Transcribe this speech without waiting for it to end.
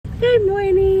Good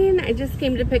morning. I just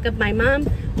came to pick up my mom.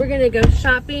 We're gonna go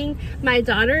shopping. My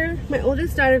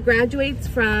oldest daughter graduates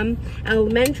from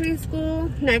elementary school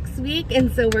next week,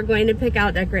 and so we're going to pick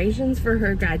out decorations for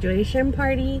her graduation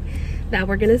party that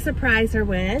we're gonna surprise her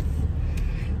with.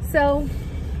 So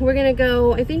we're gonna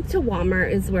go, I think, to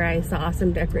Walmart is where I saw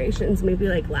some decorations, maybe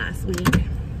like last week.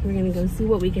 We're gonna go see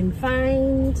what we can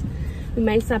find. We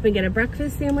might stop and get a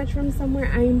breakfast sandwich from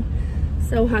somewhere. I'm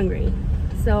so hungry,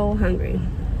 so hungry.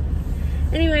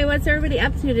 Anyway, what's everybody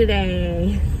up to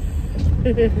today?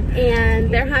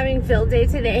 And they're having field day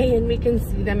today, and we can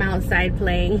see them outside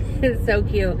playing. It's so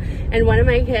cute. And one of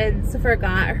my kids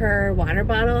forgot her water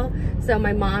bottle, so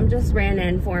my mom just ran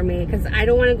in for me because I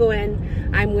don't want to go in.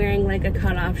 I'm wearing like a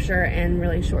cutoff shirt and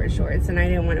really short shorts, and I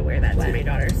didn't want to wear that to my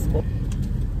daughter's school.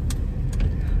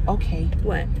 Okay.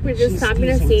 What? We're just stopping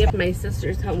to see if my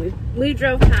sister's home. We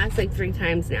drove past like 3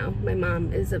 times now. My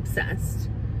mom is obsessed.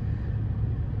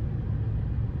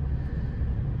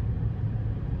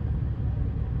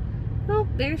 Oh,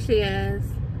 there she is.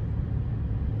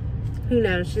 Who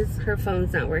knows? Her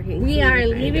phone's not working. We are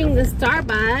leaving the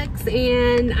Starbucks,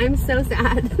 and I'm so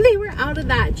sad. They were out of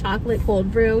that chocolate cold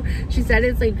brew. She said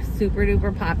it's like super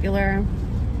duper popular.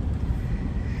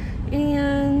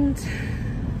 And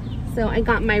so I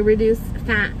got my reduced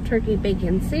fat turkey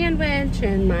bacon sandwich,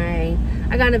 and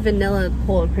I got a vanilla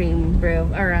cold cream brew,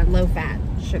 or a low fat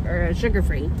sugar, or a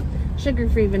sugar-free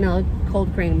vanilla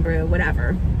cold cream brew,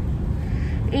 whatever.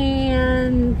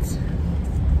 And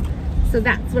so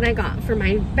that's what I got for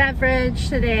my beverage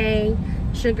today.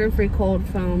 Sugar-free cold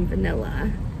foam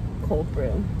vanilla cold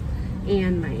brew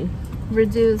and my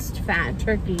reduced fat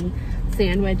turkey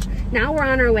sandwich. Now we're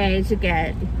on our way to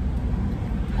get,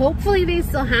 hopefully they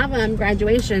still have them,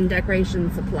 graduation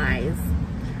decoration supplies.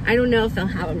 I don't know if they'll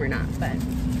have them or not, but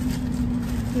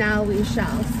now we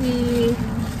shall see.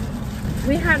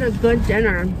 We had a good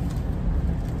dinner.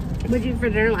 What'd you eat for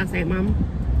dinner last night, Mom?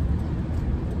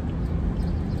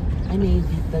 I made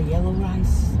the yellow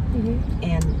rice,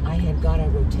 and I had got a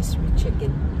rotisserie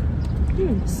chicken.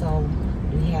 So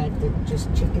we had just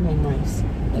chicken and rice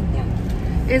like that.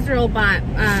 Israel bought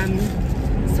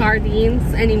sardines,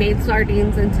 and he made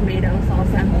sardines and tomato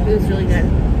salsa. It was really good.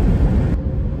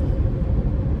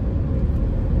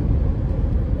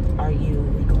 Are you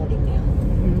recording now?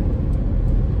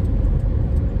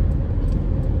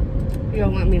 You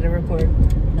don't want me to record?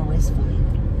 No, it's fine.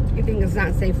 You think it's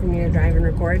not safe for me to drive and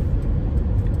record?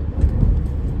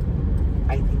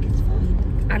 I think it's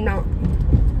fine. I'm not.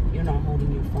 You're not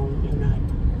holding your phone. You're not.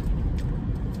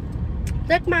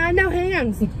 Look, Ma, no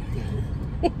hands.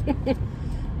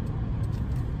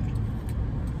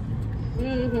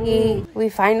 We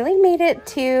finally made it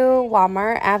to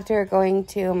Walmart after going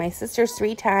to my sister's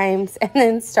 3 times and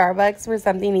then Starbucks for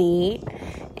something to eat.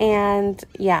 And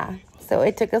yeah, so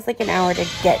it took us like an hour to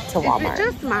get to Walmart. Is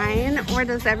it just mine, or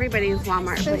does everybody's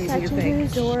Walmart play music? Such an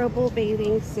adorable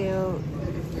bathing suit.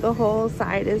 The whole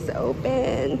side is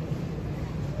open.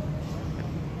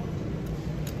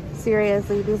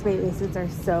 Seriously, these bathing suits are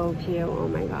so cute. Oh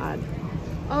my god.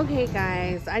 Okay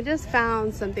guys, I just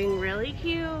found something really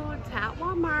cute at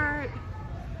Walmart.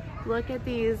 Look at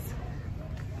these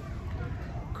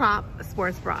crop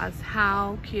sports bras.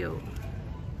 How cute.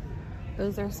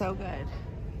 Those are so good.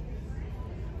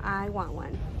 I want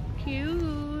one.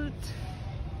 Cute.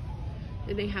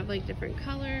 And they have like different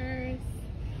colors.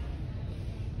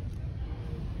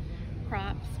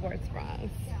 Crop sports bras.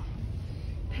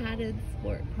 Padded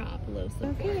sport crop low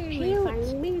support. Okay, we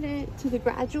finally made it to the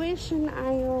graduation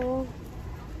aisle.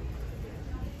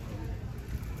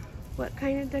 What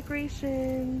kind of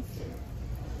decorations?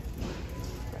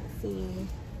 Let's see.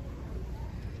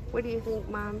 What do you think,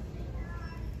 Mom?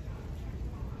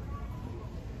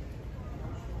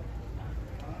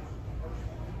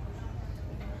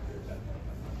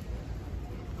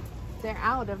 They're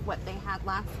out of what they had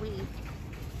last week.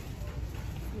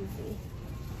 Easy.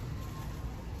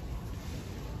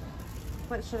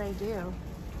 What should I do?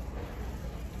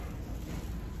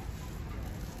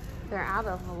 They're out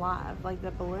of a lot of like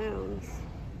the balloons.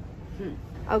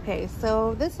 Okay,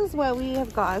 so this is what we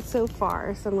have got so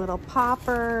far. Some little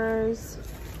poppers,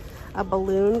 a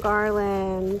balloon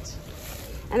garland,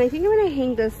 and I think I'm gonna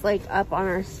hang this like up on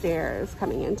our stairs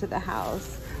coming into the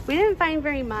house. We didn't find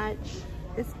very much.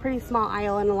 It's a pretty small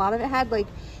aisle, and a lot of it had like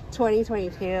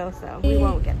 2022, so we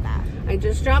won't get that. I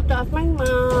just dropped off my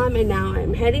mom, and now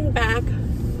I'm heading back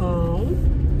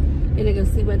home. Gonna go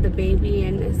see what the baby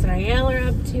and Israel are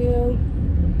up to.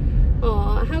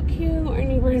 Aw, how cute. Our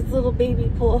neighbor's little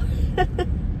baby pool.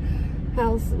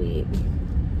 How sweet.